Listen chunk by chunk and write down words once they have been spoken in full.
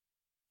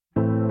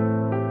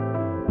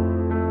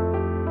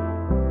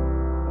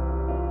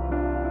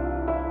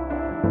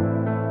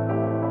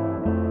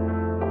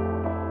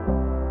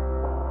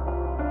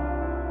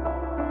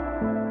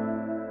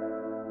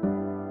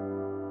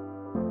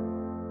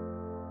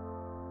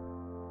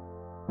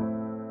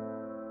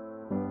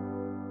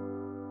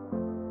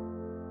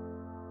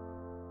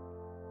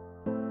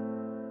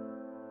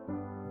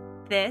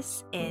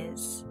This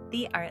is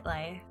The Art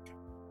Life.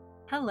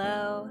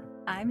 Hello,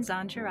 I'm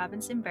Zandra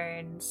Robinson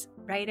Burns,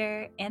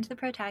 writer and the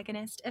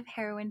protagonist of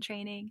Heroine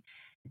Training,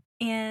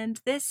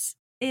 and this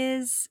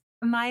is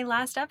my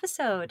last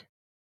episode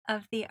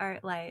of The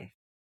Art Life.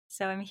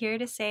 So I'm here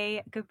to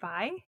say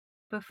goodbye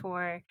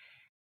before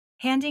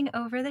handing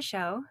over the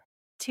show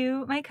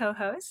to my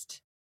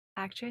co-host,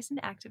 actress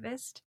and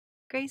activist,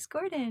 Grace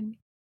Gordon.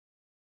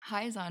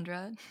 Hi,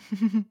 Zandra.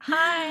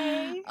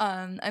 Hi.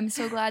 I'm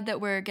so glad that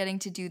we're getting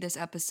to do this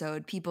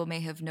episode. People may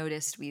have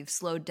noticed we've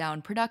slowed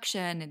down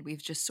production and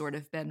we've just sort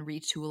of been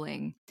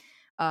retooling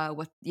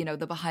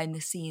the behind the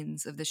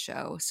scenes of the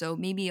show. So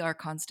maybe our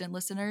constant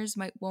listeners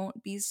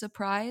won't be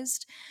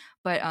surprised,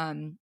 but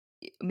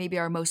maybe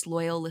our most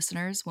loyal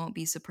listeners won't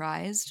be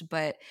surprised.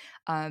 But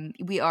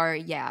we are,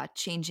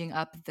 changing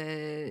up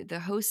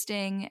the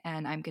hosting,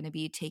 and I'm going to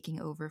be taking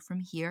over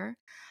from here.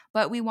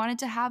 But we wanted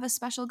to have a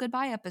special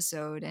goodbye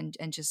episode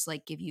and just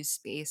like give you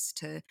space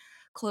to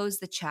close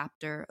the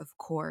chapter, of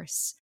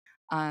course.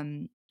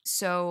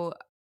 So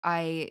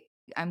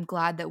I'm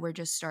glad that we're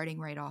just starting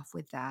right off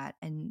with that.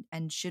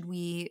 And should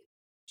we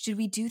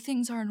do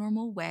things our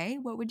normal way?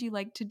 What would you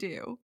like to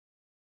do?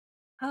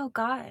 Oh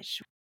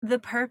gosh. The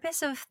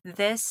purpose of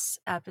this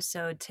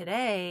episode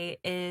today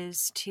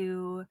is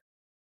to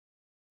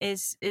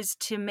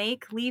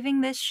make leaving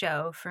this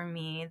show for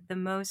me the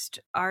most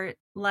art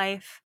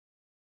life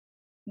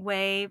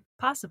way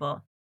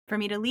possible. For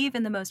me to leave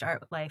in the most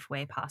art life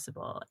way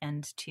possible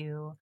and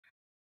to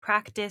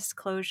practice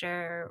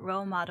closure,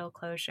 role model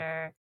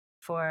closure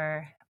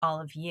for all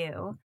of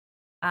you.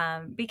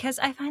 Because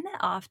I find that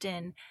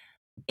often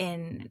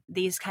in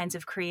these kinds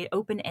of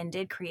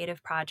open-ended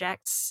creative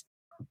projects,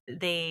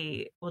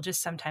 they will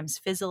just sometimes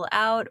fizzle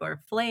out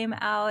or flame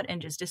out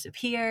and just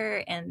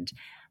disappear, and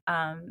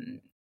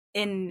um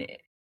in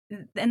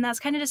and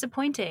that's kind of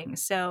disappointing.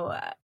 So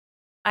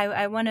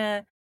I want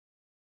to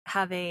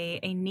have a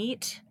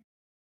neat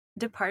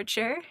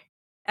departure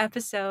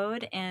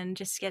episode and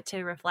just get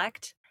to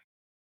reflect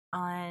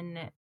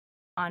on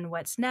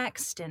what's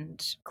next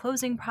and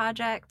closing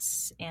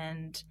projects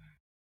and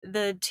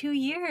the 2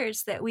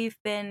 years that we've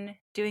been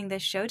doing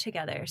this show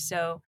together.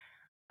 So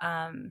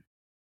um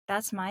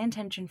that's my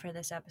intention for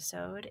this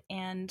episode.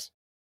 And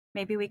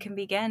maybe we can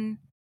begin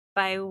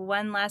by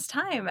one last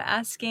time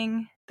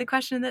asking the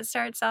question that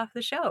starts off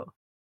the show.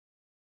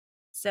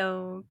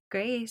 So,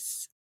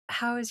 Grace,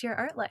 how is your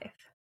art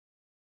life?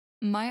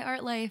 My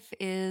art life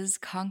is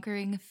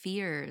conquering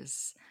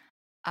fears.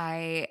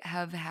 I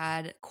have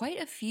had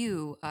quite a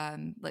few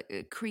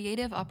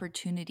creative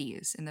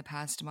opportunities in the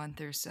past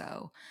month or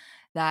so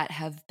that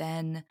have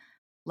been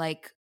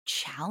like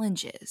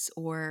challenges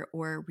or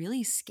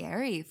really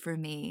scary for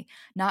me,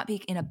 not be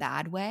in a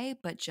bad way,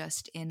 but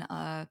just in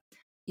a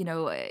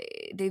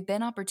they've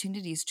been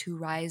opportunities to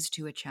rise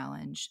to a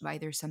challenge,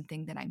 either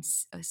something that I'm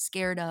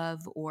scared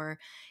of or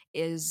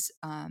is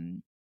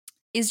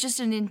just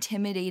an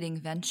intimidating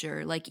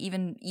venture, like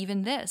even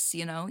this,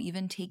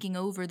 even taking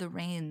over the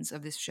reins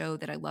of this show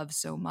that I love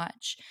so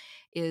much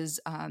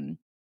is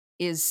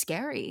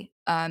scary,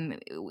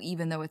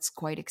 even though it's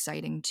quite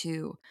exciting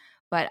too.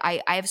 But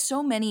I have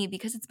so many,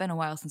 because it's been a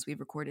while since we've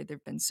recorded,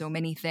 there've been so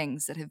many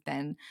things that have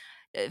been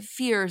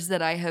fears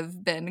that I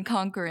have been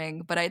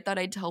conquering. But I thought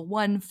I'd tell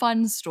one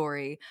fun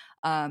story,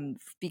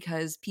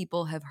 because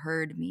people have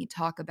heard me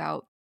talk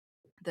about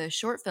the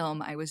short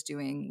film I was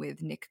doing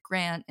with Nick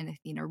Grant and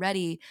Athena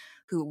Reddy,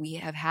 who we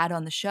have had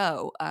on the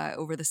show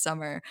over the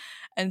summer.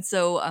 And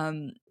so,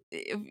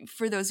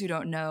 for those who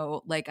don't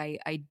know, like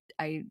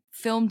I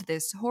filmed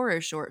this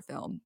horror short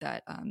film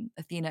that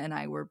Athena and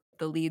I were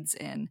the leads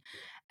in,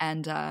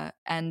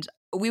 and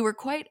we were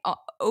quite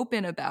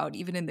open about,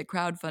 even in the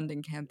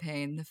crowdfunding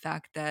campaign, the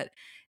fact that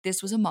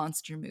this was a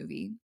monster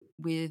movie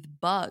with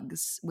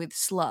bugs, with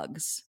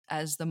slugs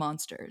as the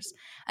monsters.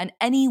 And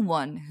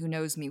anyone who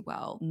knows me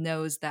well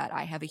knows that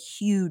I have a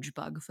huge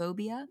bug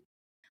phobia.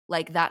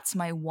 Like, that's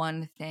my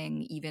one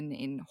thing, even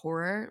in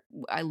horror.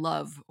 I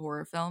love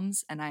horror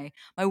films, and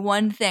my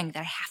one thing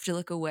that I have to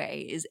look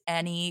away is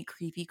any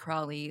creepy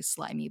crawly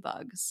slimy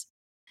bugs.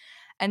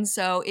 And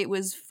so it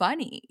was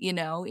funny,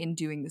 in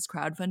doing this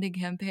crowdfunding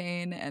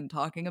campaign and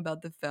talking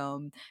about the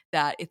film,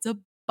 that it's a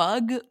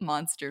bug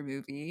monster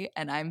movie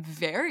and I'm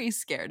very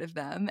scared of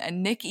them.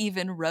 And Nick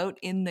even wrote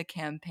in the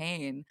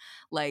campaign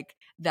like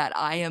that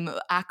I am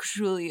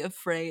actually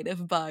afraid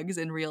of bugs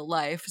in real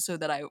life, so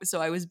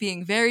I was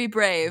being very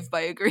brave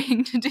by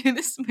agreeing to do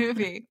this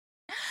movie.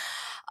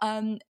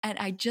 And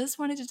I just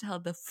wanted to tell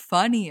the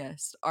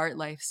funniest art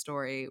life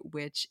story,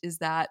 which is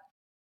that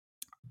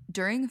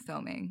during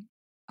filming,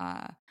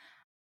 uh,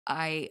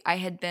 I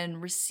had been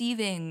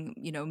receiving,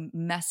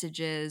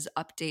 messages,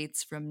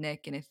 updates from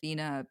Nick and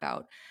Athena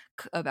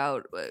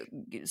about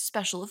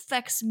special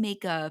effects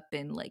makeup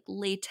and like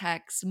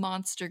latex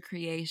monster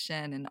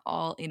creation and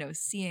all,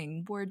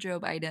 seeing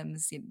wardrobe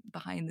items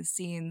behind the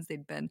scenes.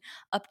 They'd been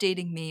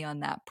updating me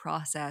on that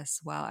process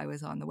while I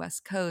was on the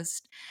West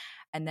Coast.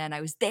 And then I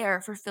was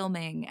there for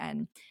filming,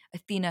 and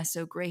Athena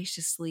so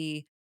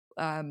graciously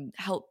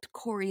helped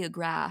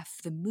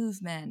choreograph the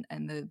movement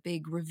and the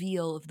big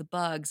reveal of the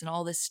bugs and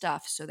all this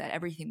stuff so that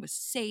everything was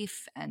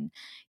safe. And,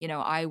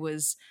 I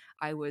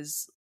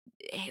was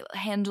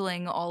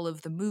handling all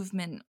of the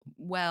movement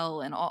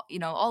well, and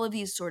all of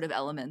these sort of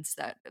elements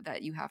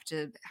that you have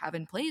to have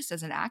in place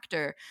as an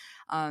actor.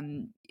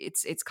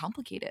 It's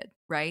complicated,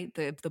 right?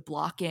 The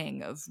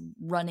blocking of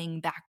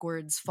running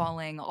backwards,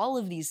 falling, all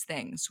of these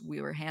things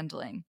we were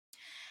handling.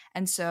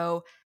 And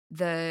so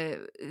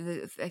the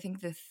I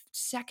think the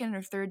second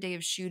or third day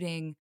of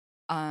shooting,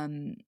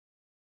 um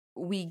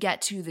we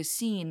get to the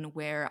scene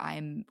where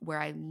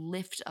I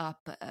lift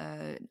up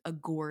a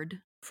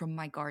gourd from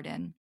my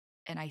garden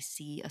and I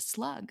see a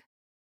slug.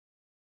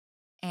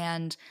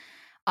 And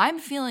I'm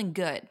feeling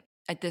good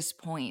at this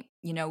point.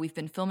 We've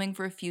been filming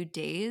for a few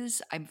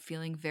days. I'm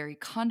feeling very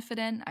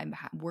confident. I'm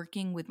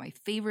working with my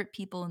favorite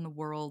people in the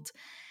world.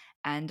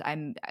 And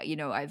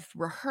I've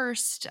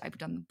rehearsed, I've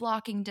done the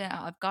blocking down,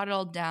 I've got it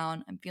all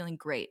down. I'm feeling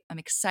great. I'm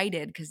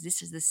excited because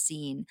this is the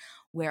scene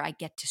where I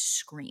get to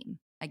scream.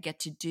 I get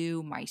to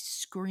do my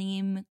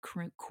scream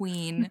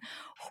queen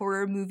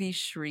horror movie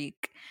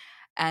shriek.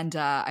 And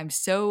I'm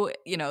so,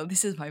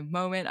 this is my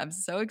moment. I'm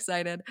so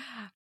excited.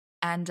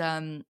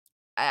 And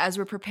as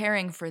we're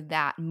preparing for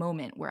that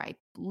moment where I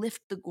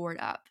lift the gourd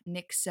up,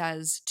 Nick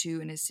says to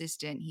an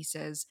assistant, he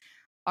says,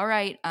 "All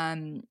right,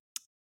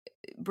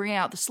 bring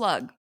out the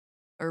slug,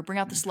 or bring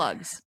out the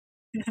slugs."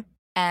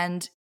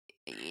 And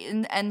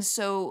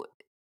so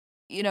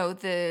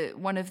the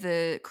one of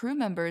the crew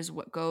members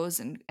goes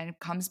and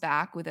comes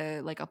back with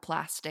a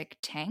plastic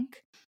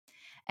tank.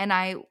 And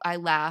I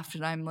laughed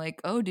and I'm like,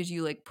 "Oh, did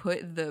you like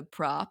put the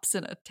props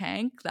in a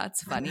tank?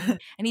 That's funny."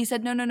 And he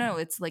said, "No,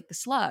 it's like the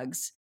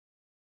slugs."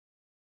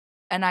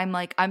 And I'm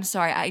like, "I'm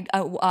sorry,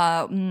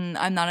 I'm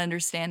not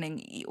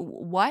understanding.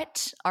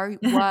 What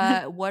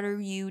are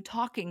you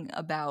talking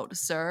about,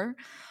 sir?"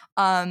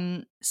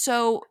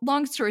 So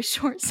long story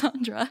short,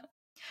 Sandra,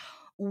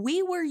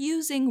 we were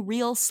using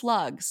real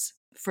slugs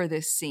for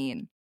this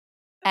scene.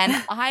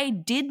 And I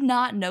did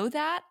not know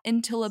that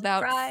until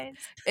about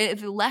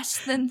Surprise.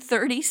 less than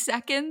 30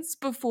 seconds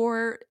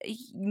before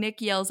Nick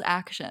yells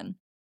action.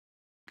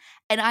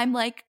 And I'm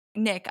like,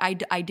 "Nick, I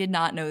did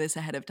not know this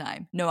ahead of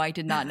time. No, I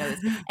did not know this."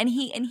 And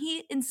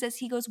he insists,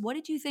 he goes, "What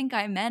did you think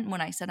I meant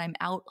when I said I'm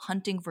out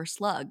hunting for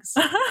slugs?"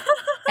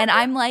 And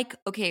I'm like,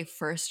 "Okay,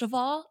 first of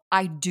all,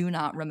 I do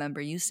not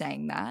remember you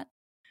saying that.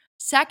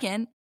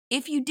 Second,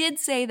 if you did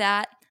say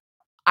that,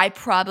 I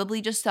probably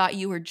just thought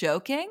you were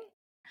joking.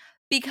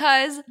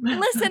 Because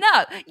listen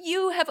up,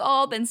 you have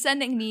all been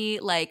sending me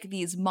like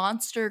these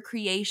monster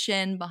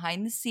creation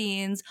behind the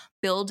scenes,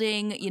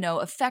 building,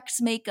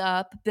 effects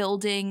makeup,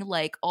 building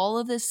like all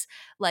of this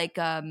like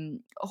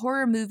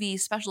horror movie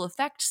special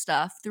effect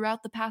stuff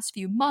throughout the past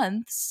few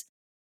months.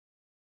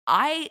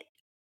 I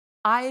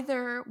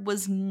either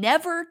was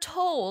never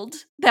told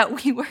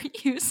that we were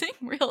using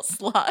real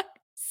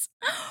slugs,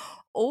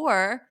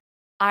 or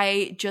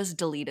I just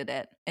deleted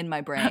it in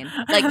my brain.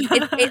 Like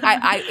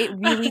it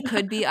really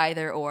could be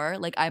either or.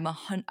 Like I'm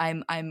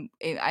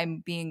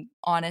being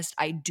honest.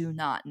 I do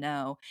not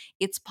know.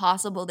 It's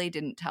possible they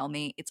didn't tell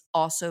me. It's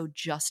also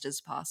just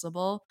as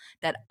possible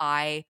that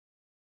I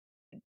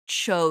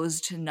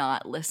chose to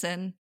not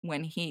listen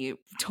when he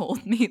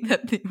told me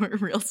that they were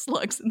real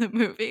slugs in the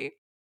movie.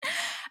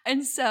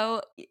 And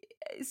so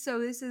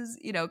this is,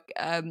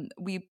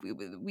 we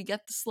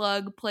get the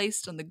slug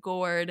placed on the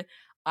gourd.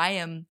 I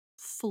am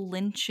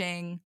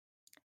flinching,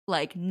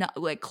 like not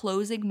like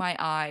closing my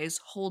eyes,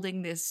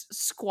 holding this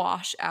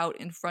squash out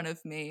in front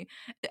of me.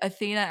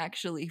 Athena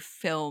actually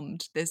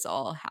filmed this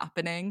all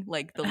happening,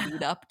 like the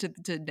lead up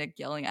to Nick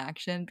yelling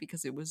action,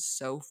 because it was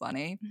so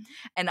funny.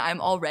 And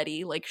I'm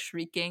already like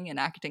shrieking and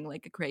acting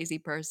like a crazy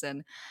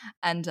person.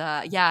 And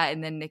yeah,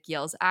 and then Nick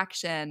yells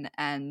action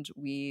and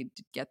we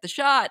get the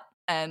shot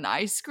and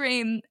I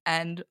scream,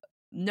 and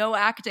no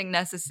acting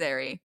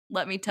necessary.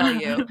 Let me tell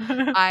you,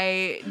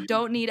 I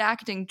don't need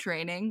acting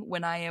training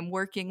when I am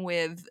working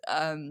with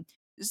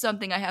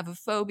something I have a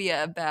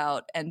phobia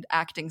about and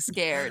acting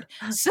scared.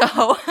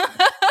 So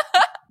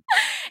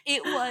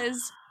it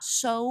was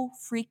so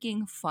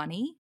freaking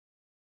funny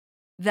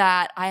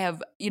that I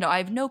have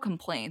no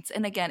complaints.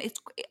 And again,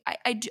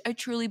 I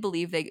truly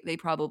believe they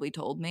probably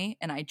told me,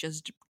 and I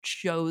just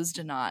chose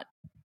to not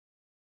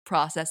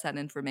process that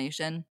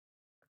information.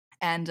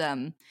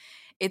 And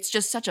it's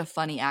just such a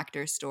funny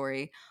actor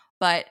story.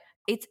 But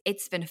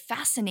it's been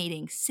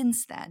fascinating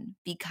since then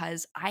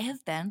because I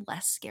have been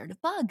less scared of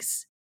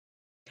bugs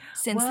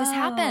since this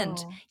happened.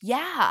 Whoa.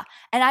 Yeah.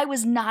 And I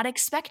was not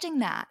expecting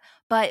that.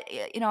 But,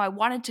 I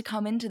wanted to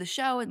come into the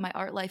show, and my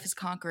art life is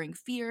conquering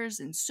fears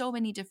in so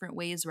many different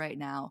ways right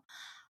now.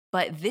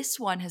 But this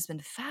one has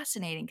been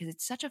fascinating because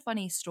it's such a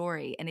funny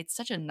story and it's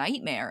such a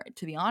nightmare,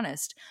 to be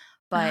honest.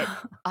 But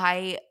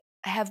I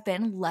have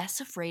been less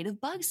afraid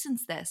of bugs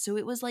since this. So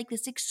it was like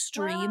this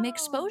extreme Wow.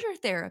 exposure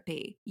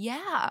therapy.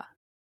 Yeah.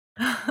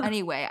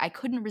 Anyway, I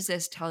couldn't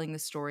resist telling the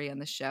story on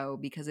the show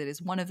because it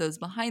is one of those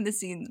behind the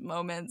scenes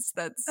moments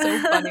that's so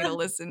funny to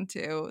listen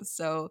to.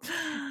 So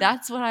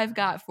that's what I've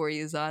got for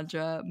you,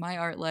 Zandra. My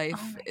art Oh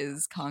life my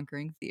is gosh.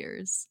 conquering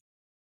fears.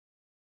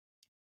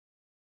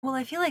 Well,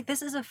 I feel like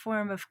this is a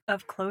form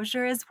of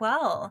closure as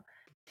well,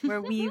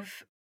 where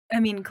we've I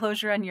mean,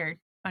 closure on your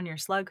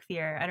slug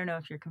fear. I don't know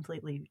if you're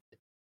completely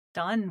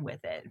done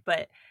with it,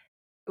 but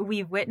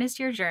we've witnessed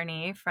your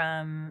journey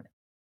from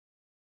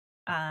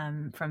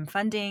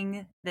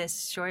funding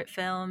this short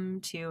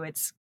film to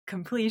its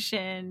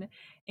completion,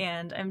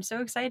 and I'm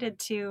so excited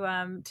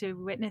to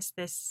witness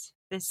this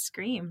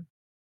scream.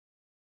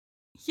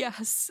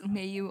 Yes,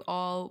 may you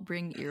all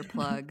bring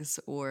earplugs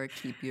or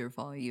keep your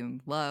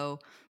volume low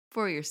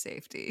for your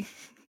safety.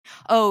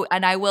 Oh,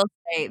 and I will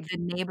say the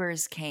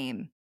neighbors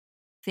came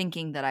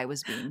thinking that I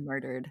was being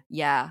murdered.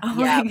 Yeah, Oh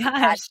yeah, my we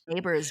had gosh.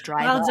 neighbors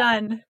Well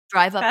done.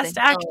 drive up the Best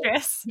hill.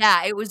 actress.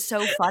 Yeah, it was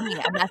so funny,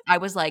 and I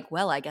was like,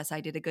 "Well, I guess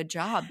I did a good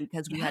job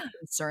because we had Yeah.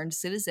 concerned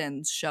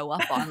citizens show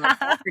up on the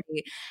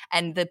property,"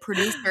 and the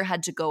producer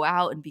had to go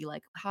out and be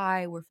like,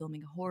 "Hi, we're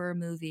filming a horror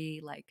movie,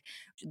 like,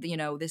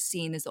 this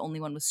scene is the only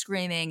one with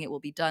screaming, it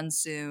will be done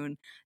soon,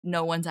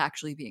 no one's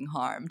actually being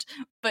harmed."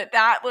 But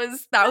that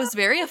was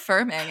very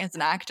affirming as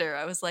an actor.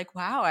 I was like,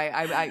 "Wow,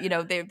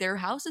 their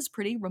house is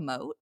pretty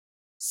remote,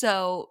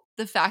 so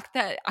the fact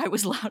that I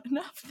was loud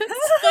enough that,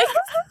 like,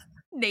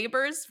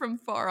 neighbors from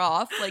far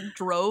off, like,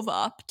 drove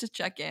up to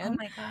check Oh in.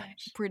 my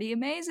gosh. Pretty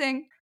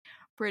amazing.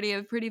 Pretty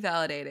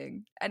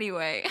validating.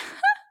 Anyway,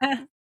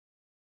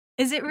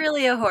 Is it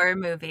really a horror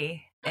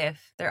movie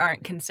if there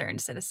aren't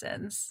concerned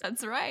citizens?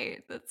 that's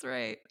right, that's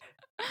right.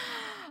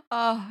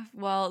 Oh,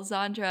 well,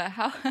 Zandra,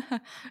 how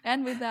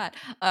and with that,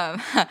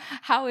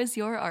 how is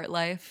your art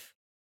life?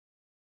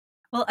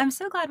 Well, I'm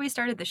so glad we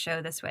started the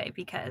show this way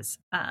because,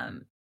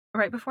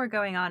 right before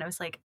going on, I was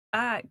like,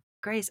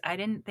 Grace, I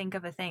didn't think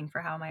of a thing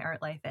for how my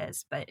art life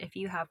is, but if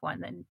you have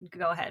one, then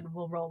go ahead,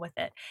 we'll roll with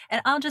it.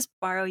 And I'll just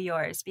borrow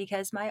yours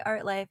because my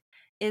art life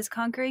is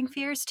conquering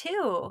fears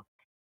too.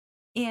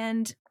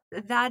 And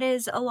that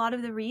is a lot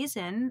of the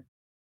reason.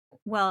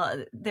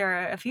 Well,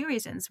 there are a few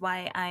reasons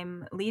why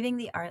I'm leaving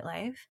the art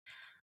life,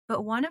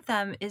 but one of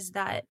them is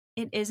that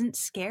it isn't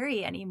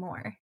scary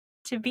anymore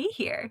to be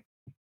here.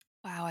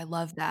 Wow, I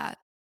love that.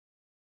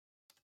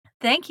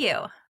 Thank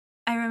you.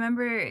 I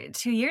remember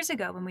 2 years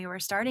ago when we were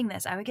starting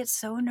this, I would get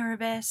so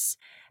nervous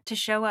to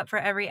show up for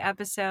every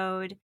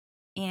episode,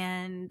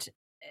 and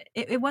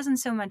it wasn't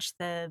so much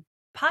the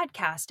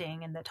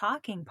podcasting and the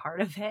talking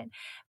part of it,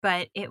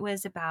 but it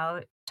was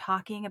about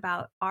talking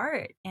about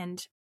art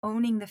and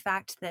owning the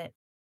fact that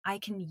I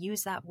can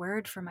use that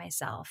word for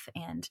myself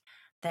and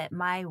that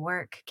my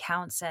work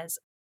counts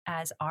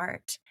as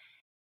art.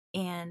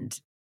 And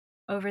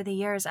over the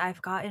years,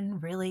 I've gotten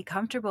really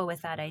comfortable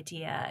with that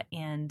idea,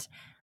 and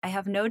I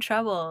have no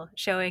trouble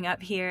showing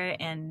up here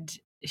and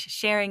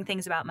sharing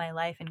things about my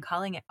life and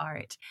calling it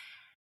art.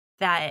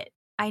 That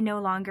I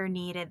no longer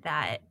needed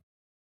that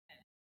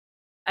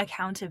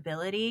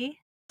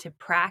accountability to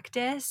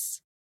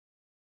practice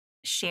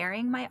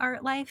sharing my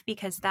art life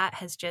because that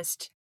has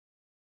just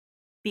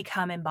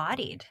become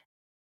embodied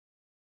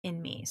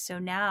in me. So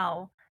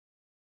now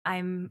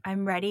I'm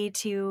ready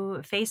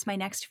to face my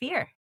next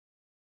fear.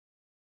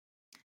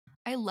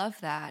 I love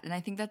that, and I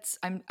think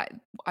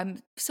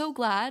I'm so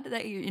glad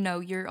that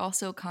you're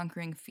also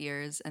conquering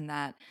fears, and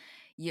that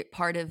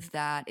part of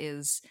that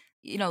is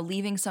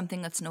leaving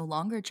something that's no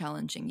longer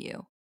challenging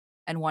you,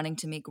 and wanting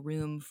to make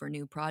room for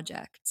new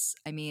projects.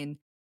 I mean,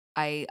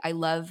 I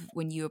love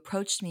when you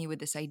approached me with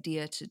this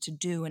idea to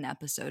do an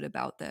episode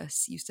about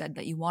this. You said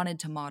that you wanted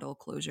to model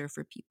closure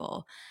for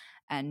people,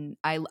 and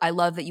I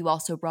love that you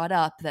also brought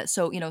up that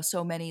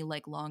so many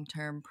like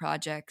long-term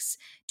projects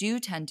do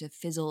tend to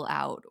fizzle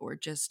out or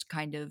just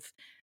kind of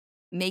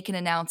make an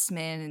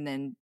announcement and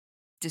then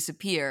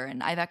disappear.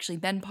 And I've actually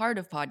been part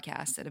of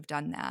podcasts that have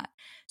done that.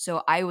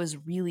 So I was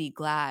really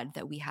glad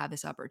that we have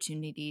this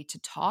opportunity to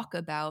talk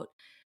about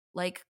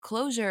like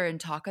closure and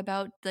talk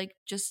about like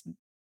just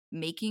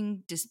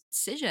making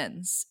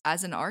decisions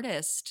as an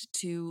artist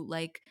to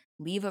like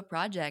leave a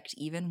project,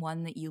 even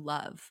one that you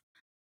love.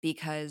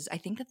 Because I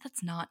think that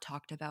that's not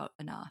talked about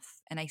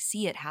enough. And I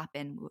see it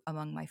happen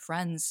among my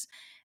friends,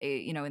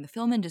 in the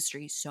film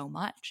industry so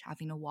much,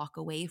 having to walk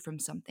away from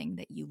something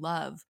that you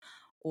love,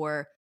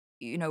 or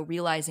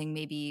realizing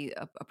maybe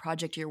a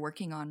project you're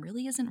working on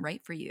really isn't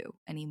right for you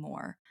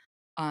anymore.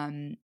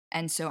 And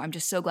so I'm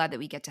just so glad that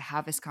we get to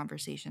have this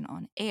conversation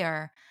on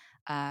air,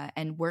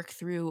 and work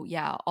through,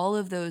 yeah, all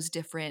of those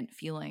different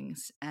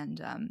feelings,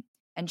 and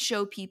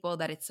show people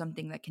that it's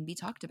something that can be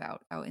talked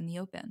about out in the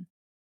open.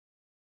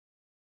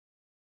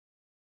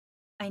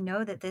 I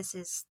know that this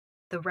is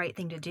the right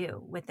thing to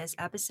do with this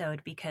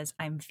episode because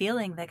I'm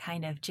feeling the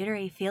kind of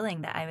jittery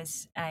feeling that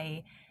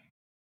I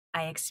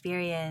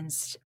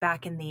experienced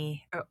back in the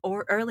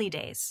or early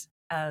days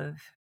of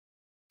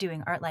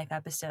doing Art Life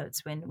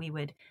episodes when we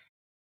would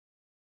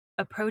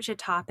approach a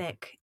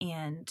topic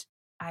and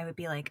I would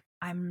be like,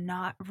 I'm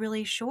not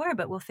really sure,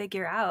 but we'll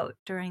figure out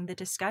during the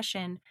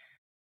discussion.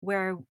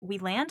 where we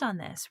land on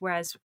this.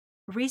 Whereas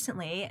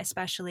recently,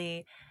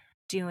 especially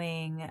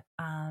doing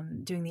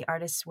the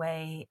artist's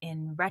way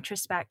in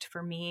retrospect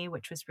for me,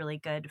 which was really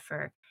good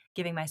for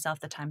giving myself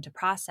the time to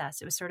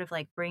process. It was sort of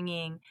like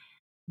bringing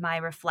my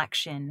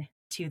reflection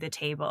to the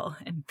table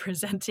and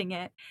presenting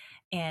it.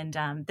 And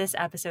this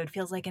episode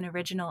feels like an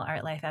original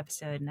Art Life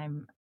episode,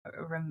 and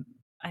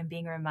I'm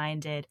being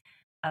reminded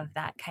of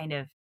that kind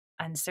of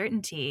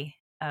uncertainty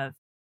of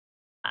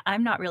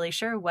I'm not really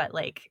sure what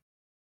like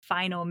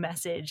final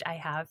message I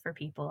have for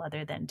people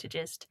other than to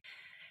just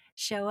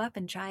show up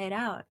and try it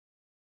out.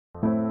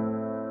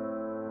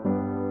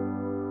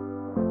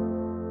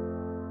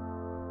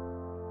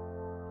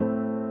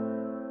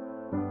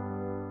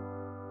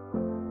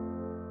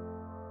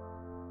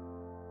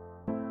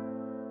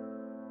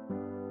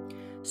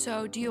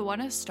 So, do you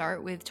want to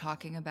start with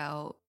talking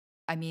about,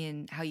 I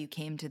mean, how you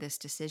came to this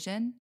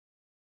decision?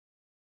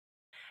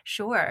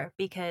 Sure,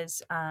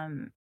 because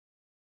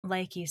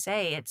like you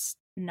say, it's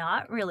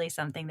not really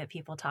something that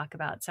people talk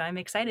about. So I'm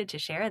excited to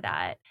share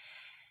that.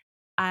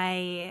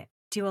 I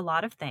do a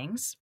lot of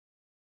things.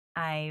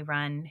 I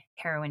run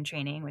heroin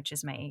training, which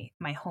is my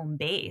home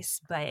base,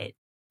 but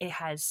it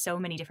has so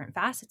many different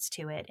facets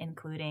to it,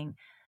 including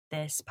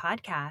this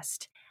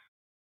podcast.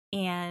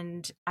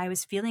 And I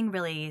was feeling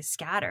really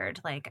scattered,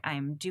 like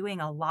I'm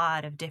doing a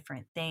lot of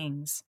different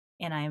things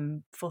and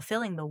I'm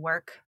fulfilling the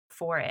work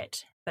for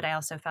it, but I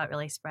also felt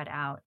really spread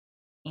out.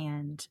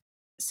 And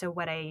so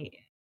what I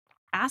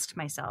asked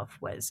myself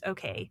was,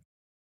 okay,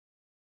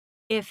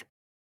 if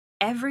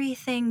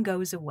everything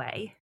goes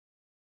away,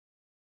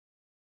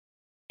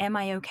 am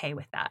I okay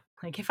with that?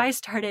 Like if I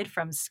started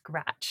from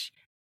scratch,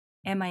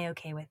 am I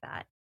okay with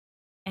that?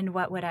 And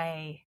what would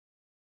I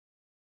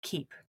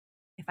keep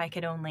if I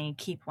could only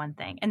keep one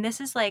thing? And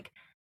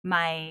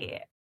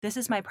my this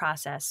is my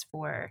process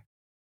for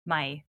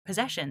my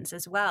possessions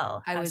as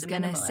well I as was a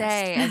going to minimalist.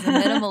 say, as a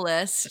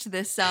minimalist,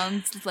 this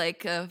sounds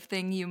like a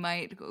thing you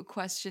might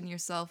question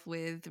yourself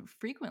with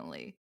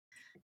frequently.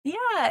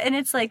 Yeah, and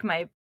it's like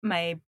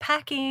my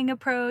packing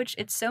approach.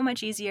 It's so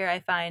much easier, I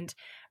find,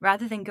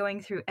 rather than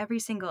going through every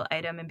single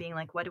item and being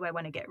like, what do I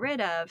want to get rid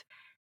of?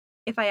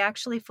 If I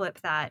actually flip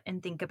that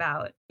and think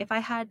about if I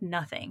had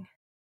nothing,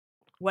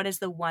 what is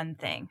the one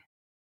thing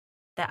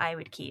that I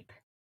would keep?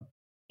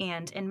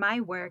 And in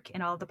my work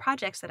and all the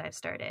projects that I've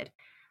started,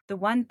 the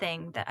one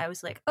thing that I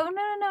was like, oh,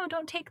 no,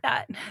 don't take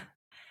that,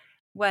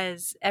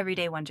 was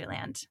Everyday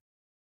Wonderland,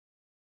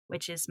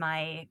 which is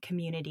my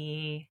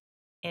community.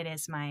 It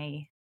is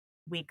my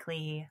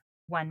weekly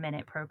 1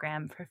 minute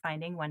program for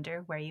finding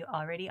wonder where you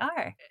already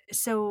are.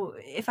 So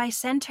if I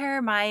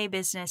center my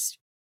business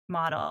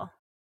model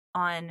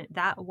on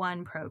that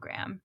one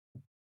program,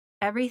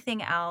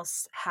 everything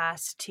else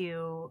has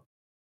to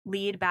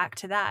lead back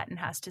to that and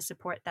has to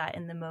support that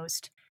in the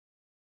most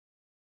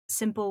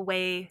simple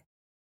way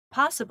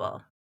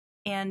possible.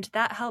 And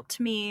that helped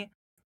me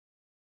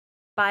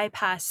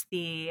bypass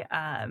the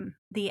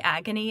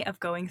agony of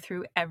going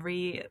through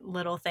every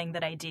little thing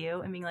that I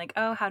do and being like,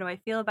 "Oh, how do I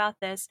feel about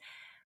this?"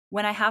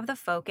 When I have the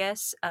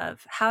focus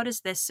of how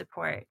does this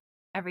support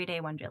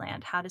Everyday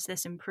Wonderland? How does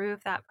this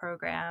improve that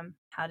program?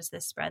 How does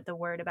this spread the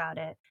word about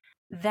it?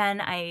 Then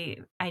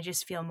I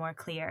just feel more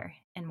clear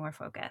and more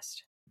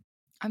focused.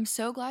 I'm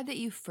so glad that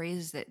you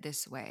phrased it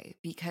this way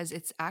because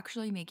it's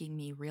actually making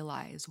me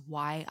realize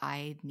why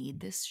I need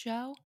this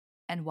show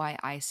and why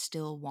I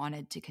still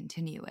wanted to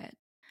continue it.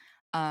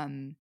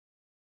 Um,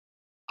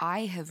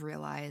 I have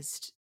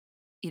realized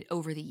it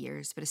over the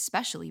years, but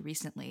especially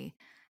recently,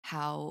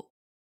 how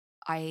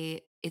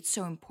I it's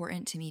so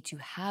important to me to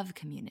have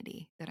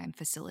community that I'm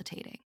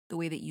facilitating the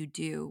way that you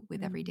do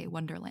with Everyday Mm.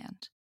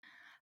 Wonderland.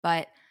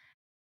 But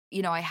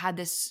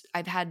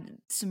I've had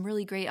some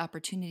really great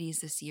opportunities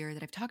this year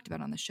that I've talked about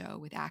on the show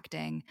with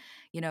acting,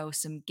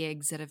 some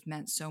gigs that have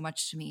meant so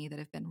much to me that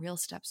have been real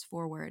steps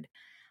forward.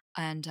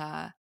 And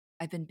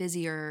I've been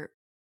busier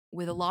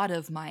with a lot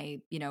of my,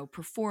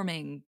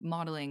 performing,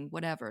 modeling,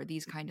 whatever,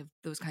 those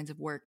kinds of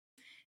work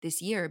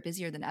this year,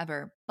 busier than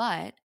ever.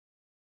 But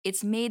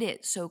it's made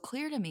it so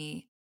clear to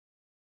me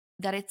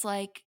that it's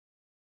like,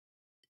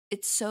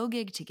 it's so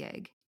gig to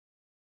gig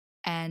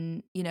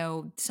and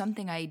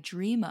something I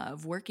dream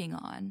of working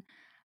on,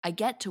 I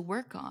get to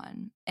work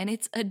on, and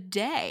it's a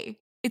day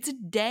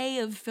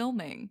of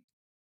filming.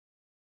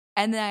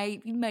 And then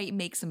I might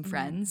make some Mm.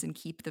 friends and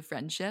keep the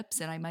friendships,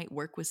 and I might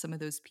work with some of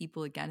those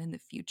people again in the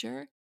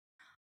future,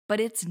 but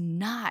it's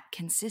not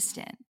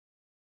consistent,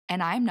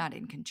 and I'm not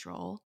in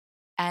control,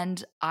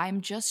 and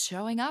I'm just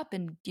showing up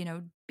and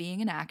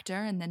being an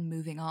actor and then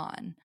moving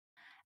on.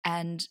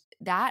 And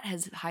that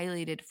has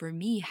highlighted for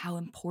me how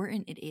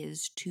important it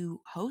is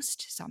to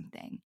host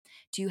something,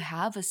 to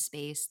have a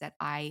space that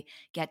I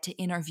get to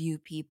interview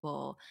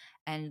people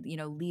and,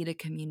 lead a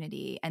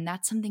community. And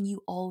that's something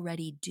you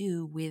already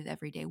do with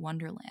Everyday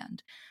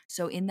Wonderland.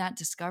 So in that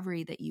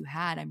discovery that you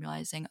had, I'm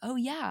realizing, oh,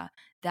 yeah,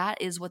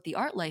 that is what the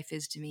art life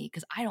is to me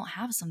because I don't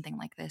have something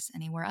like this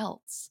anywhere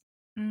else.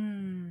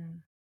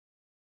 Mm.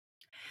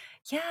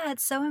 Yeah,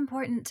 it's so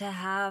important to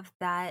have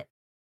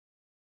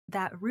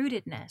that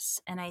rootedness.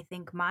 And I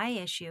think my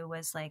issue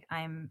was like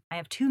I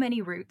have too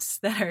many roots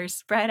that are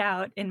spread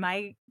out in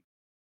my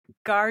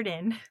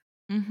garden.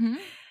 Mm-hmm.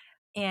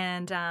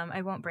 And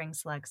I won't bring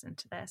slugs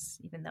into this,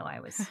 even though I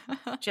was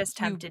just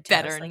You tempted to. I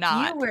was better like,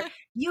 not.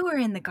 you were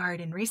in the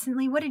garden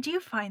recently. What did you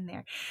find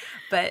there?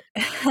 But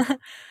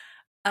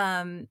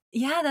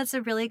yeah, that's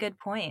a really good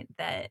point.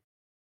 That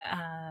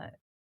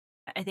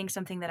I think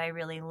something that I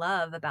really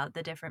love about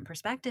the different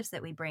perspectives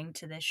that we bring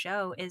to this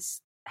show is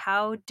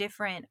how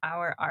different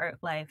our art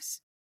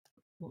lives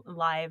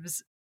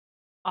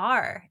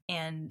are.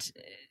 And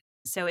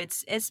so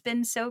it's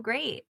been so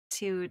great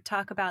to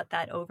talk about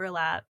that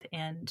overlap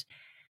and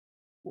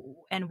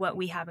what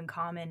we have in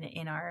common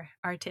in our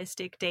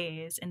artistic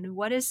days and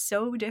what is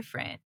so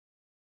different.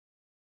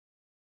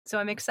 So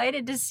I'm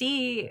excited to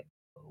see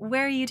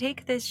where you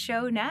take this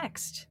show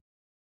next.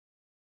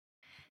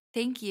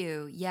 Thank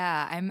you.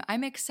 Yeah,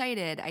 I'm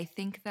excited. I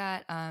think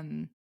that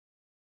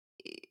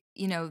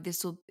you know,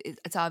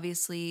 it's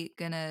obviously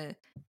gonna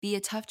be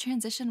a tough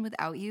transition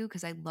without you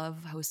because I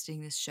love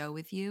hosting this show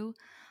with you.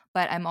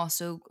 But I'm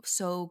also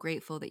so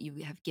grateful that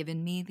you have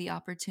given me the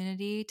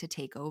opportunity to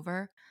take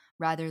over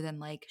rather than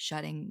like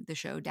shutting the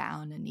show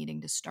down and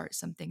needing to start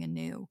something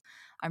anew.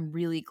 I'm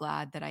really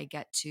glad that I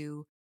get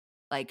to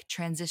like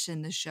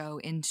transition the show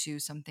into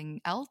something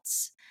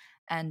else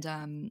and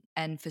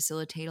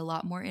facilitate a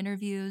lot more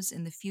interviews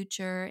in the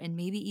future and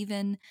maybe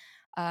even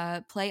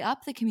play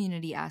up the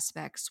community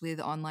aspects with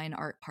online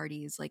art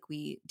parties like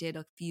we did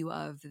a few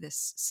of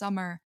this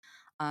summer.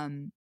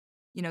 um,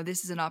 you know,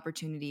 this is an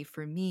opportunity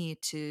for me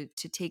to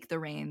take the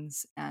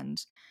reins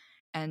and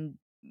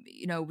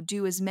you know,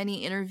 do as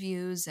many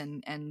interviews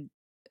and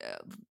uh,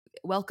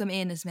 welcome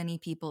in as many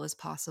people as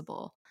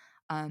possible.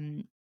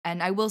 um,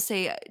 and I will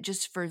say,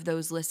 just for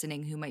those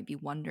listening who might be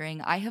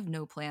wondering, I have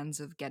no plans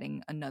of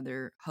getting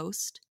another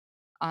host.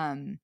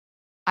 um,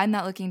 I'm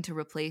not looking to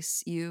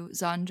replace you,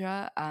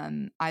 Zandra.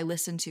 I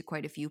listen to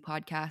quite a few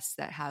podcasts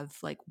that have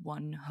like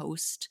one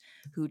host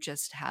who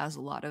just has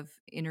a lot of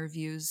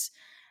interviews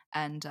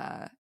and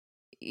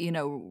you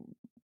know,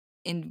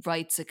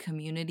 invites a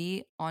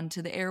community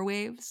onto the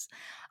airwaves.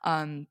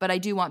 But I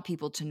do want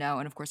people to know,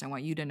 and of course I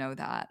want you to know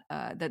that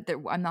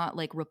I'm not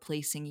like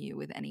replacing you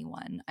with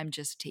anyone. I'm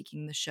just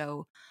taking the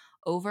show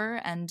over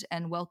and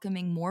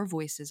welcoming more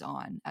voices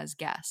on as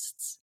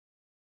guests.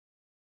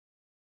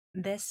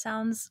 This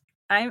sounds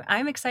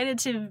I'm excited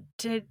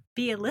to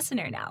be a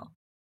listener now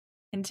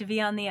and to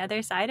be on the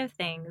other side of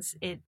things.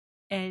 It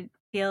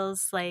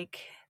feels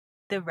like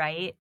the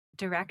right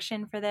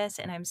direction for this,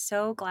 and I'm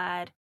so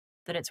glad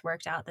that it's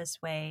worked out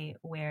this way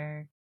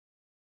where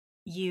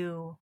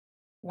you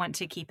want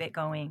to keep it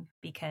going,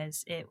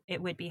 because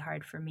it would be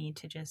hard for me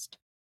to just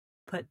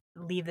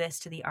leave this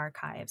to the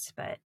archives.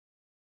 But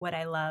what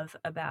I love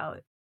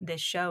about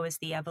this show is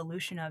the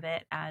evolution of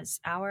it as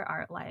our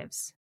art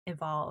lives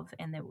evolve,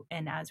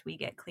 and as we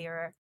get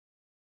clearer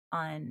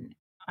on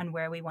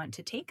where we want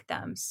to take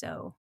them.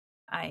 So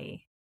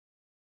I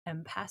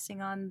am passing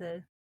on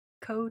the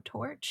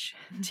co-torch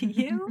to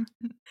you.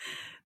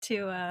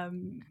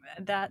 To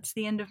That's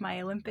the end of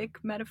my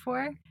Olympic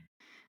metaphor.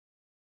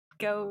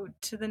 Go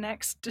to the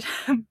next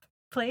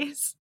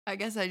place. I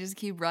guess I just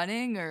keep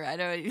running, or I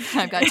don't.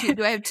 I've got two.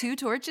 Do I have two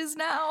torches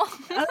now?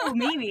 Oh,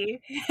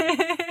 maybe.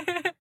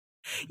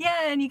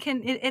 Yeah, and you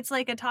can. It's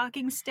like a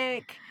talking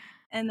stick,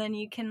 and then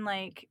you can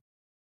like.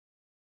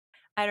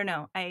 I don't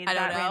know. I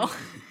don't know.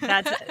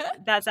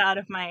 That's out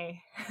of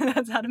my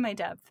that's out of my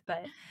depth,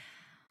 but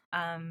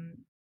um,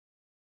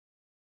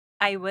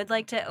 I would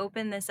like to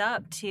open this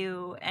up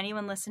to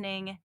anyone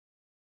listening.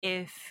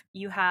 If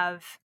you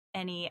have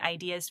any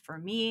ideas for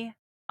me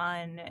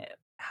on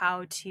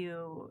how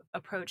to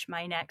approach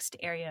my next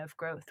area of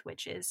growth,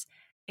 which is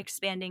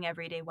expanding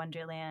Everyday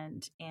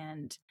Wonderland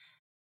and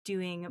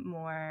doing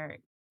more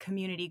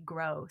community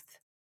growth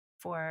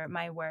for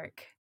my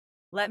work,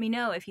 let me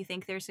know if you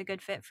think there's a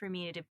good fit for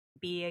me to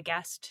be a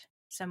guest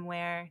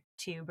somewhere,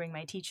 to bring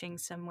my teaching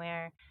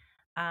somewhere.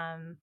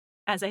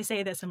 As I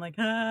say this, I'm like,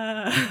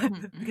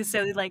 because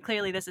so like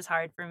clearly this is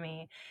hard for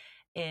me,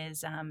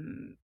 is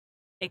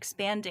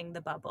expanding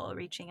the bubble,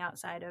 reaching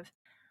outside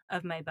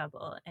of my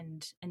bubble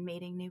and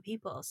meeting new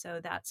people. So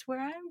that's where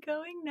I'm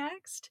going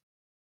next.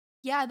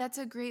 Yeah, that's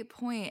a great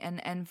point.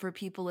 And for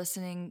people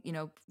listening, you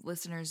know,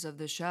 listeners of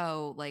the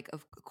show, like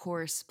of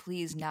course,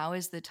 please, now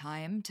is the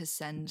time to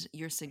send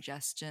your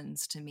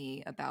suggestions to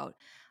me about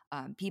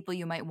people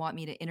you might want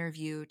me to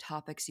interview,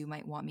 topics you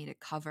might want me to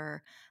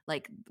cover.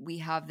 Like we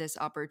have this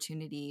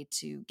opportunity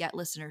to get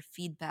listener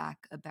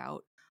feedback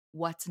about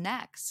what's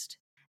next.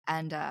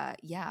 And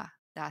yeah,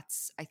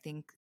 that's, I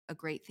think, a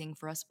great thing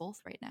for us both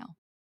right now.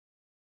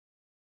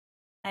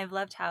 I've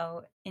loved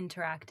how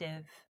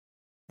interactive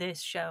this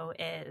show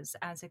is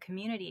as a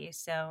community.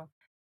 So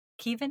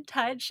keep in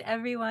touch,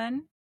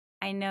 everyone.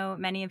 I know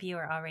many of you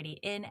are already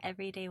in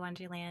Everyday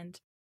Wonderland.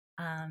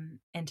 And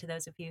to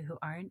those of you who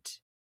aren't,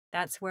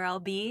 that's where I'll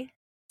be.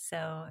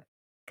 So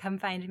come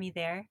find me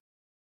there.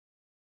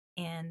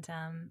 And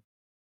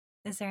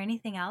is there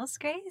anything else,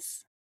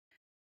 Grace?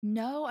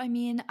 No, I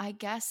mean, I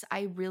guess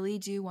I really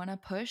do want to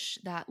push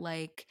that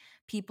like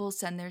people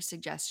send their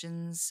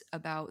suggestions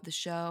about the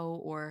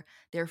show or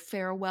their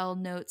farewell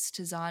notes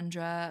to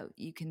Zandra.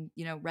 You can,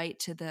 write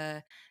to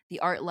the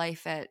art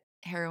life at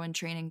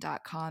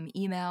heroinetraining.com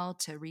email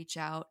to reach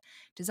out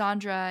to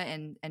Zandra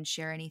and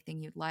share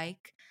anything you'd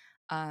like.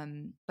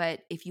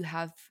 But if you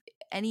have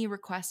any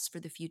requests for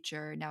the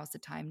future, now's the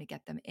time to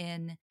get them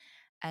in.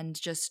 And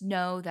just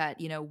know that,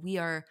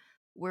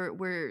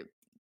 we're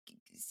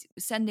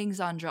sending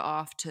Zandra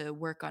off to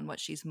work on what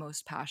she's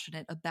most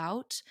passionate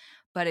about,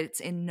 but it's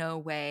in no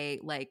way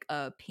like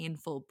a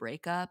painful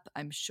breakup.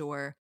 I'm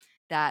sure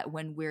that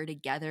when we're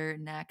together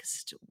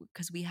next,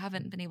 because we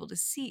haven't been able to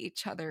see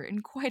each other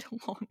in quite a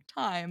long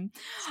time.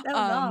 So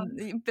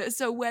long.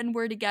 So when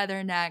we're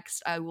together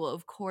next, I will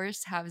of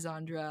course have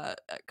Zandra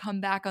come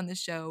back on the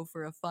show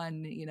for a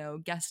fun,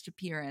 guest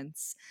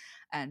appearance.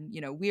 And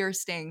we are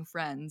staying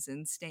friends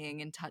and staying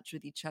in touch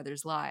with each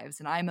other's lives,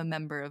 and I'm a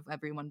member of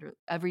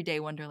Everyday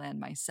Wonderland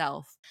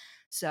myself,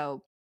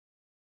 so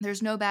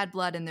there's no bad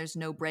blood and there's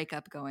no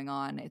breakup going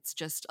on. It's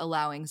just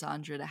allowing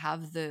Zandra to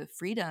have the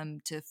freedom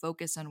to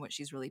focus on what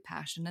she's really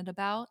passionate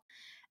about,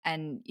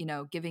 and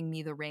giving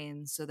me the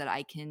reins so that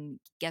I can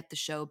get the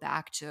show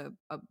back to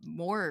a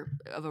more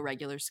of a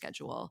regular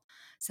schedule,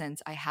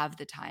 since I have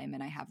the time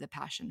and I have the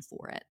passion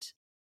for it.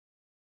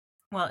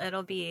 Well,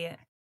 it'll be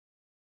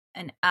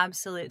an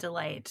absolute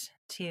delight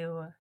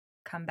to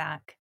come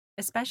back,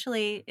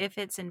 especially if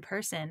it's in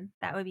person.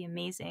 That would be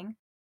amazing.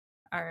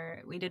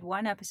 We did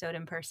one episode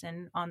in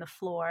person on the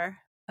floor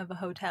of a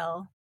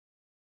hotel,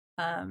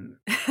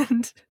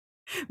 and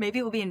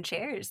maybe we'll be in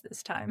chairs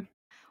this time.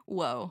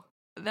 Whoa.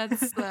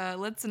 That's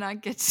let's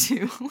not get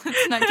too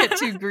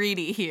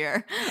greedy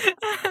here.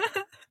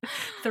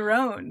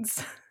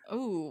 Thrones.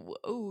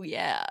 Oh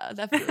yeah,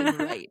 that feels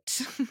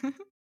right.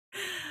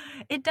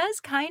 It does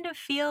kind of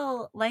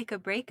feel like a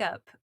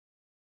breakup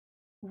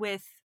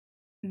with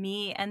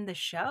me and the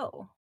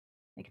show.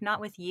 Like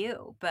not with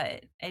you,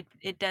 but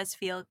it does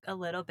feel a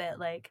little bit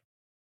like,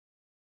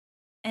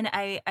 and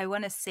I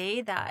want to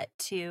say that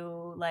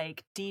to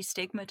like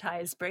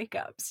destigmatize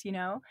breakups,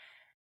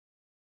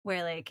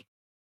 where like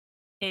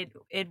it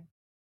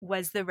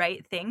was the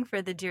right thing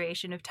for the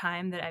duration of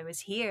time that I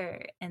was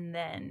here, and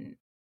then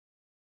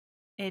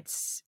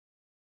it's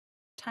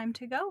time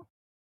to go.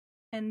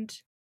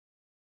 And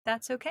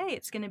that's okay.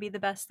 It's going to be the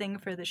best thing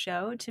for the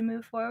show to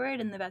move forward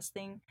and the best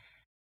thing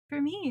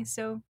for me.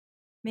 So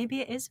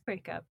maybe it is a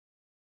breakup.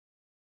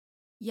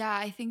 Yeah,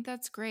 I think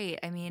that's great.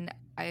 I mean,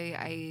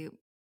 I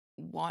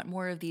want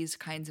more of these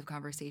kinds of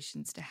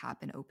conversations to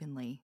happen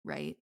openly,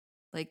 right?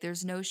 Like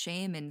there's no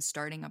shame in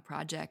starting a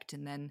project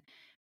and then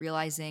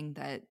realizing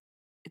that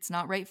it's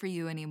not right for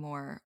you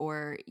anymore,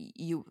 or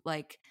you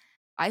like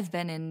I've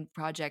been in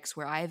projects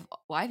where I've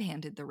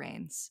handed the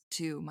reins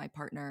to my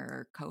partner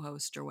or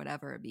co-host or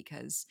whatever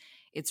because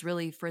it's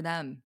really for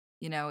them.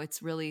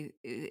 It's really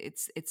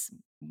it's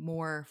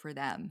more for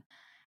them.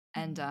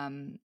 And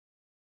Mhm.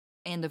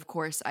 and of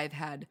course, I've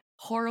had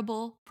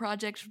horrible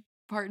project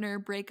partner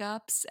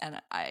breakups,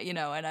 and I've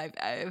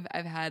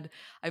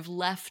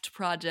left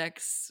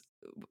projects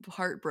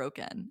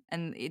heartbroken,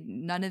 and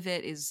none of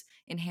it is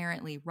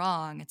inherently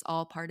wrong. It's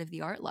all part of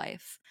the art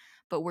life.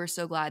 But we're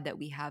so glad that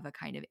we have a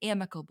kind of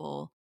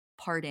amicable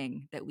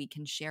parting that we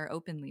can share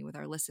openly with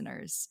our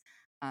listeners,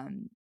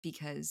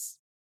 because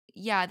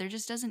yeah, there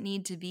just doesn't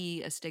need to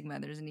be a stigma.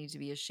 There doesn't need to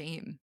be a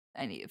shame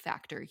any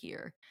factor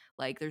here.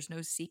 Like there's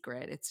no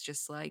secret. It's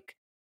just like,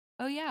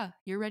 oh yeah,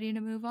 you're ready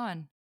to move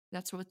on.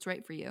 That's what's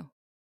right for you.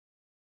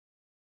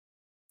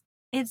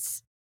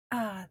 It's,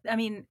 I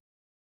mean,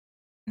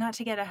 not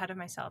to get ahead of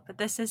myself, but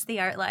this is the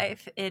art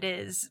life. It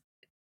is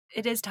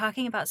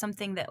talking about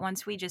something that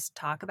once we just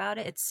talk about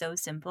it, it's so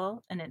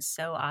simple and it's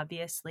so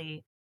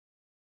obviously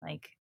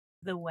like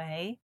the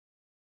way.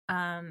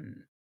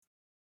 Um,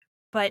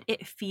 but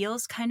it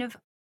feels kind of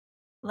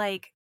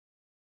like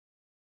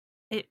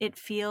it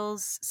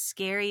feels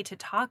scary to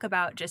talk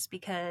about just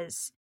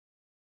because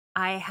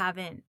I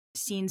haven't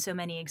seen so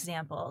many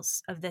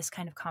examples of this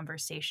kind of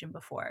conversation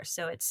before.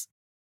 So it's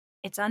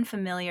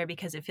unfamiliar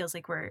because it feels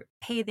like we're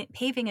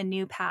paving a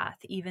new path,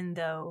 even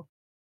though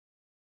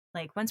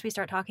like once we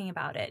start talking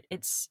about it,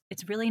 it's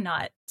really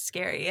not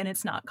scary and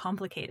it's not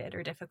complicated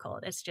or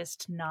difficult. It's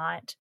just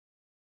not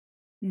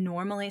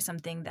normally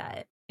something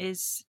that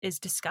is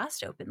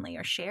discussed openly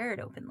or shared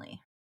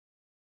openly.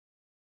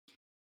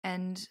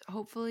 And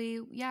hopefully,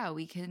 yeah,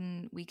 we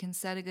can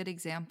set a good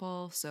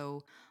example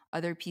so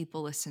other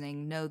people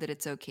listening know that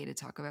it's okay to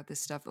talk about this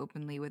stuff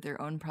openly with their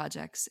own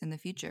projects in the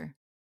future.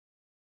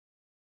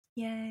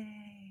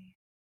 Yay.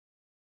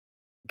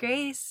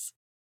 Grace,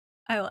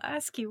 I will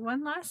ask you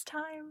one last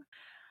time.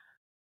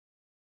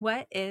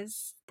 What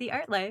is the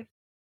art life?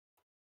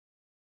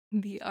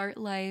 The art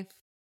life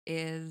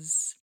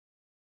is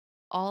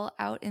all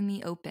out in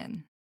the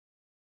open,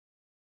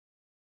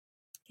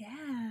 an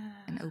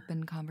Yeah.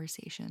 open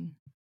conversation.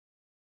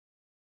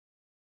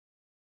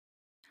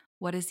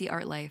 What is the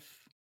art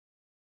life?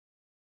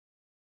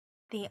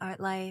 The art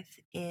life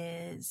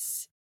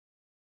is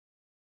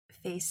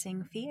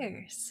Facing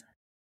Fears.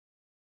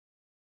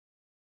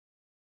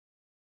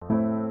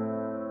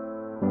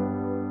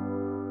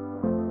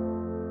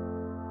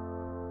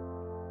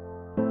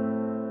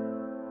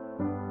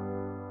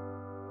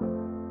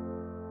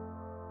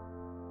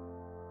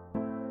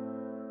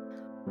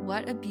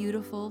 What a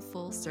beautiful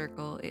full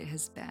circle it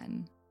has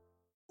been.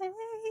 Hey.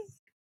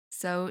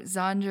 So,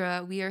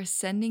 Zandra, we are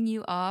sending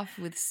you off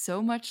with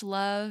so much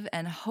love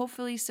and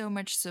hopefully so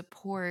much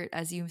support.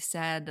 As you've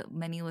said,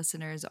 many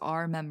listeners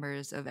are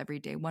members of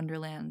Everyday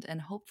Wonderland,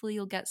 and hopefully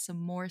you'll get some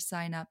more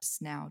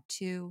signups now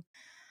too.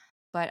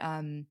 But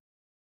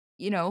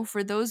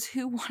for those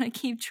who want to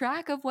keep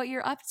track of what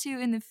you're up to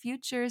in the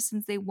future,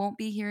 since they won't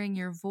be hearing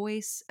your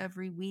voice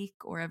every week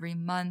or every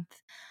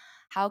month,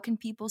 how can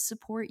people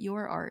support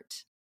your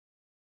art?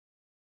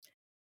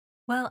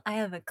 Well, I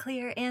have a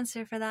clear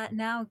answer for that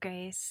now,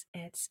 Grace.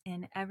 It's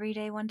in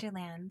Everyday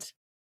Wonderland.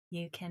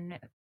 You can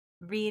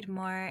read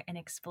more and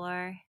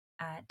explore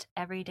at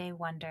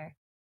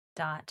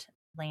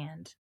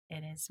everydaywonder.land.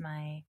 It is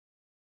my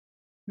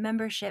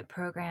membership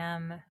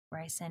program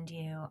where I send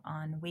you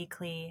on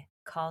weekly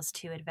calls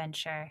to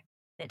adventure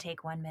that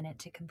take 1 minute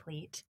to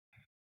complete.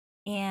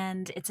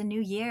 And it's a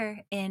new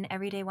year in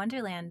Everyday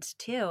Wonderland,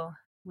 too.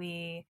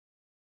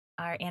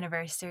 Our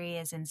anniversary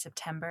is in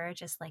September,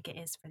 just like it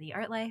is for the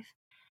Art Life.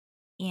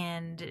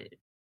 And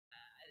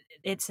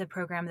it's a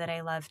program that I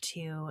love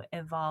to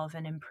evolve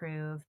and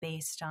improve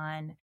based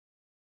on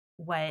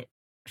what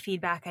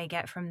feedback I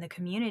get from the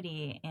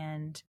community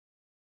and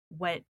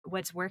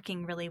what's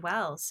working really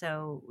well.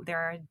 So there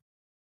are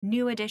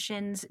new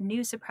additions,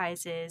 new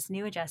surprises,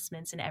 new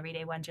adjustments in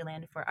Everyday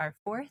Wonderland for our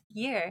 4th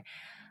year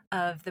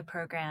of the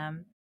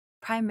program.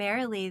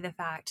 Primarily the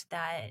fact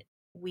that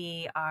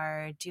we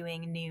are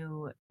doing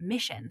new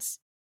missions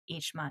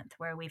each month,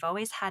 where we've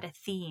always had a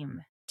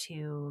theme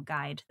to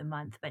guide the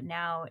month, but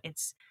now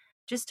it's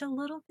just a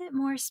little bit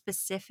more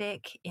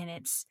specific in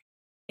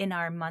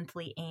our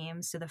monthly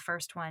aims. So the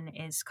first one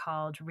is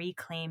called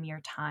Reclaim Your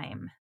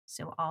Time.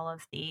 So all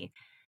of the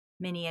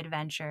mini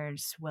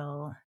adventures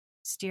will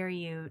steer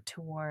you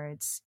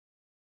towards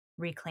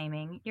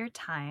reclaiming your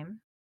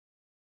time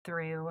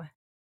through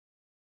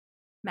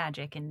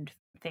magic and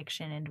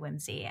fiction and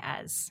whimsy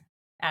as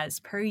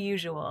per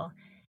usual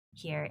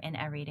here in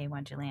Everyday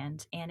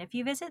Wonderland. And if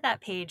you visit that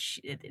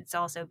page, it's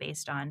also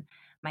based on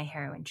my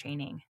heroine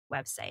training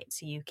website.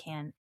 So you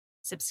can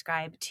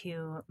subscribe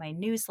to my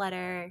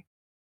newsletter,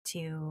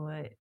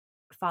 to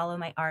follow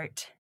my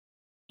art,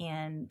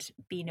 and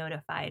be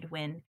notified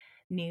when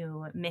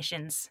new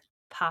missions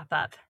pop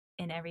up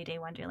in Everyday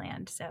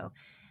Wonderland. So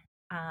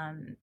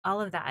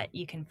all of that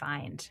you can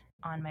find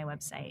on my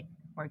website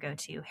or go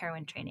to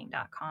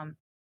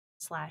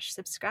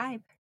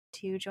heroinetraining.com/subscribe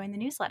to join the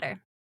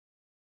newsletter.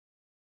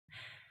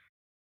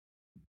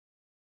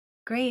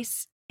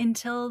 Grace,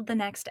 until the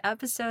next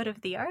episode of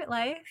The Art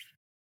Life,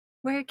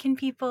 where can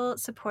people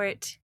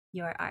support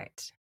your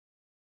art?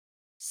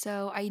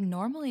 So I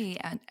normally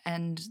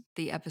end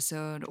the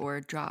episode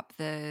or drop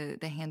the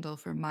handle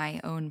for my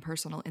own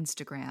personal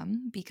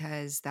Instagram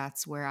because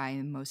that's where I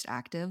am most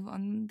active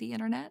on the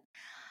internet.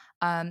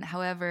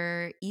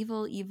 However,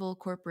 evil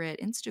corporate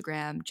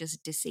Instagram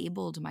just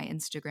disabled my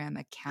Instagram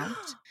account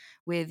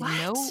with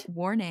no What?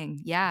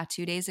 warning. Yeah,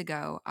 2 days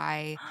ago,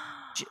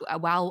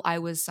 while I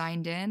was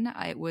signed in,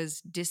 it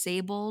was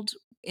disabled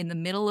in the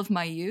middle of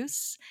my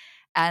use,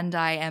 and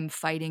I am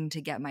fighting to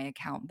get my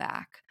account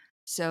back.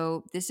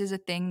 So this is a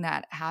thing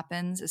that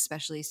happens,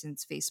 especially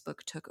since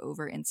Facebook took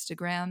over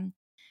Instagram.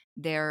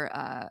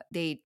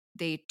 They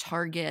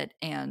target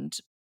and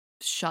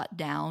shut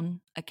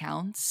down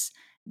accounts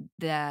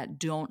that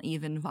don't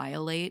even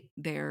violate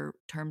their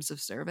terms of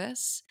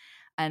service.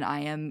 And I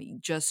am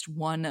just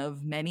one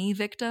of many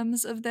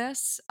victims of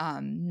this.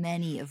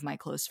 Many of my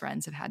close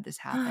friends have had this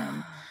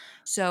happen.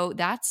 So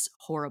that's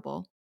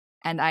horrible.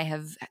 And I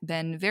have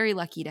been very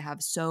lucky to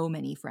have so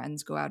many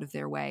friends go out of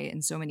their way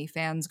and so many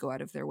fans go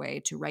out of their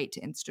way to write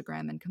to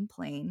Instagram and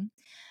complain.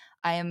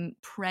 I am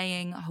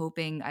praying,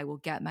 hoping I will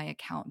get my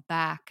account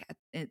back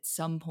at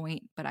some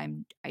point, but I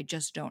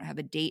just don't have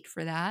a date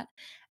for that,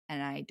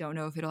 and I don't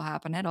know if it'll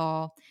happen at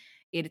all.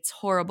 It's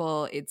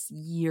horrible. It's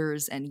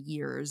years and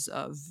years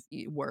of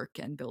work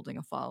and building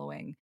a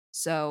following.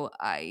 So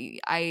I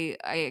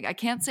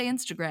can't say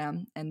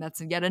Instagram, and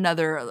that's yet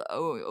another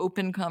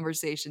open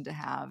conversation to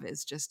have.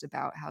 Is just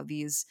about how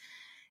these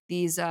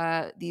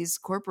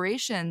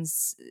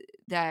corporations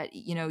that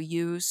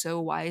you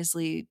so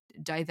wisely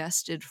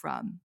divested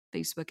from,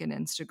 Facebook and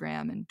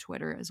Instagram and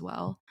Twitter as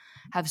well,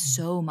 have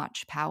so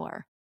much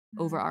power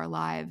over our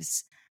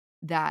lives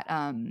that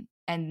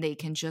and they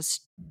can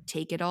just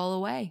take it all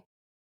away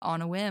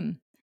on a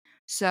whim.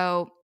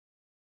 So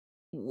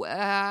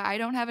I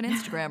don't have an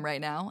Instagram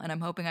right now, and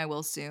I'm hoping I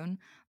will soon.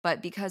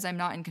 But because I'm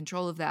not in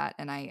control of that,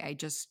 and I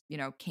just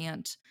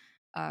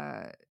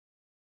uh,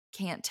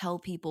 can't tell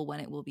people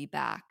when it will be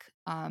back.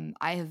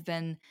 I've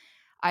been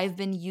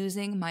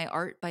using my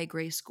Art by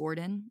Grace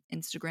Gordon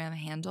Instagram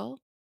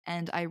handle,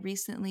 and I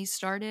recently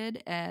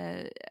started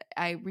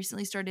I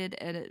recently started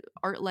an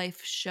Art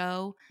Life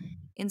Show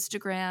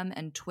Instagram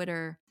and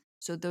Twitter.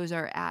 So those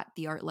are at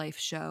the Art Life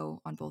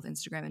Show on both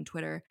Instagram and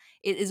Twitter.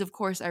 It is, of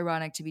course,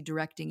 ironic to be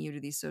directing you to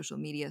these social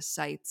media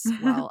sites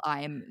while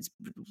I am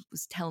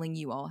telling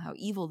you all how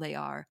evil they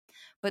are.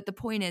 But the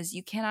point is,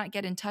 you cannot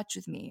get in touch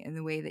with me in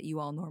the way that you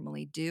all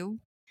normally do.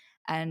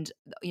 And,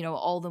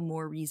 all the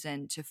more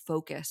reason to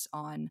focus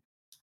on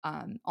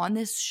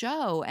this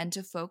show and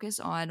to focus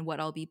on what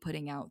I'll be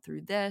putting out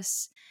through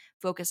this,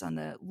 focus on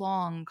the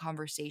long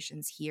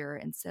conversations here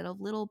instead of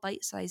little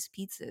bite-sized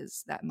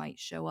pizzas that might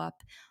show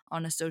up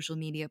on a social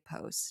media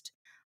post.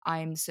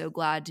 I'm so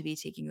glad to be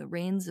taking the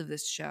reins of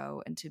this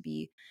show and to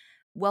be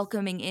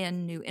welcoming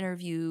in new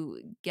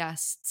interview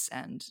guests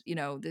and,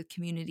 the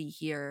community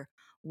here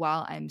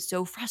while I'm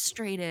so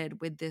frustrated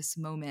with this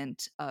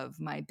moment of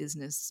my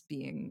business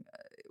being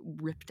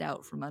ripped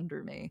out from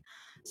under me.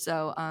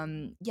 So,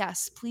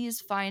 yes,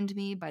 please find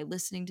me by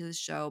listening to the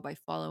show, by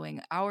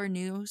following our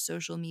new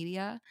social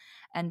media,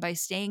 and by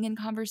staying in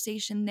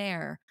conversation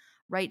there.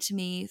 Write to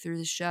me through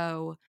the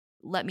show.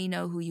 Let me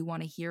know who you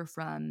want to hear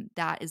from.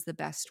 That is the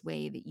best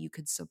way that you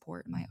could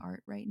support my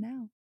art right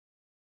now.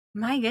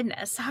 My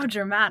goodness, how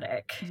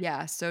dramatic.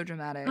 Yeah, so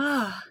dramatic.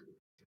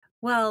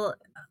 Well,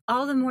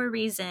 all the more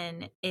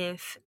reason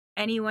if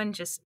anyone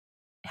just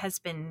has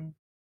been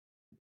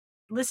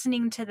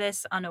listening to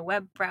this on a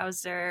web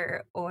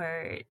browser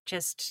or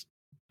just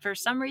for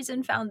some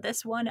reason found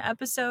this one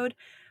episode,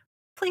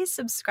 please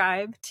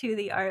subscribe to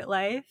The Art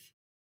Life,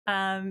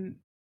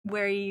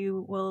 where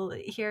you will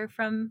hear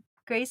from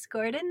Grace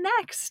Gordon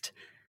next.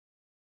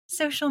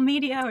 Social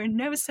media or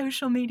no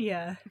social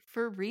media.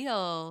 For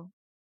real.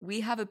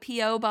 We have a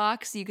P.O.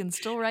 box you can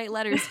still write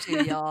letters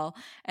to, y'all.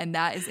 And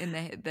that is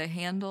in the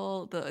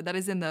handle, that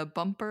is in the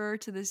bumper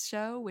to this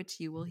show, which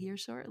you will hear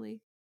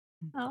shortly.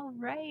 All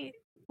right.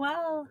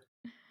 Well,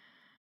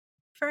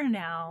 for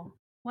now,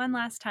 one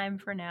last time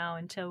for now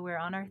until we're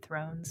on our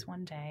thrones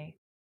one day.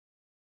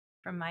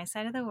 From my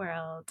side of the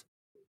world,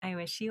 I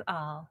wish you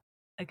all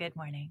a good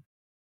morning.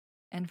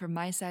 And from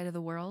my side of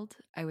the world,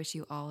 I wish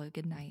you all a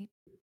good night.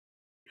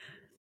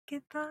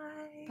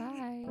 Goodbye.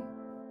 Bye.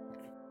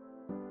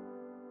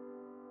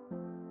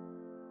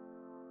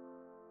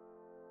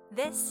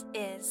 This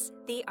is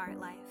The Art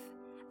Life,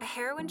 a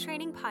heroine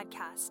training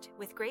podcast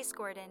with Grace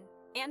Gordon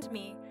and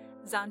me,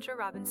 Zandra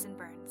Robinson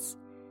Burns.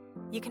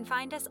 You can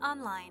find us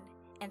online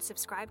and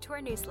subscribe to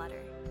our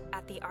newsletter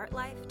at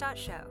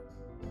theartlife.show.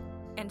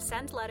 And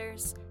send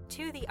letters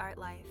to The Art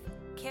Life,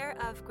 care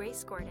of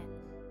Grace Gordon,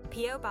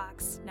 P.O.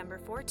 Box number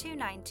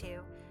 4292,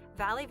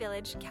 Valley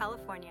Village,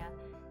 California,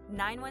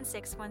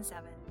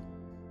 91617.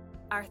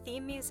 Our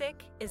theme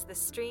music is The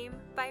Stream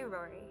by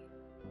Rory.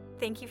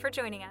 Thank you for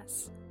joining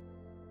us.